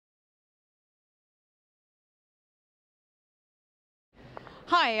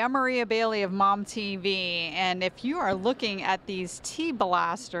Hi, I'm Maria Bailey of Mom TV, and if you are looking at these tea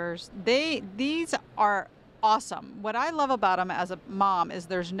blasters, these are awesome. What I love about them as a mom is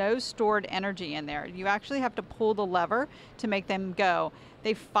there's no stored energy in there. You actually have to pull the lever to make them go.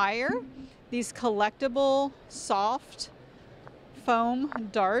 They fire these collectible soft foam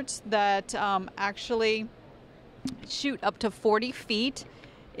darts that actually shoot up to 40 feet.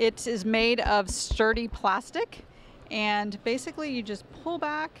 It is made of sturdy plastic, and basically you just pull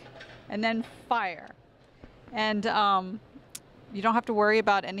back and then fire. And you don't have to worry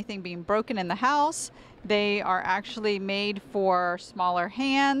about anything being broken in the house. They are actually made for smaller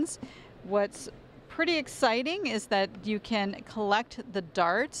hands. What's pretty exciting is that you can collect the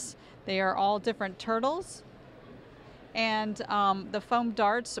darts. They are all different turtles. And the foam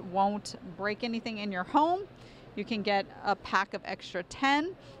darts won't break anything in your home. You can get a pack of extra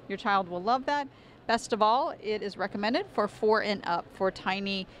 10. Your child will love that. Best of all, it is recommended for 4 and up for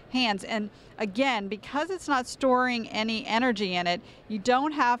tiny hands. And again, because it's not storing any energy in it, you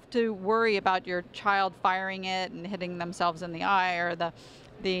don't have to worry about your child firing it and hitting themselves in the eye or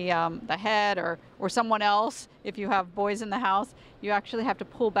the head or someone else. If you have boys in the house, you actually have to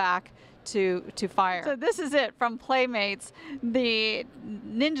pull back to fire. So this is it from Playmates, the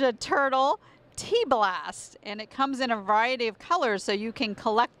Ninja Turtle Tea Blast, and it comes in a variety of colors, so you can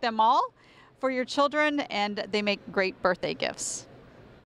collect them all for your children, and they make great birthday gifts.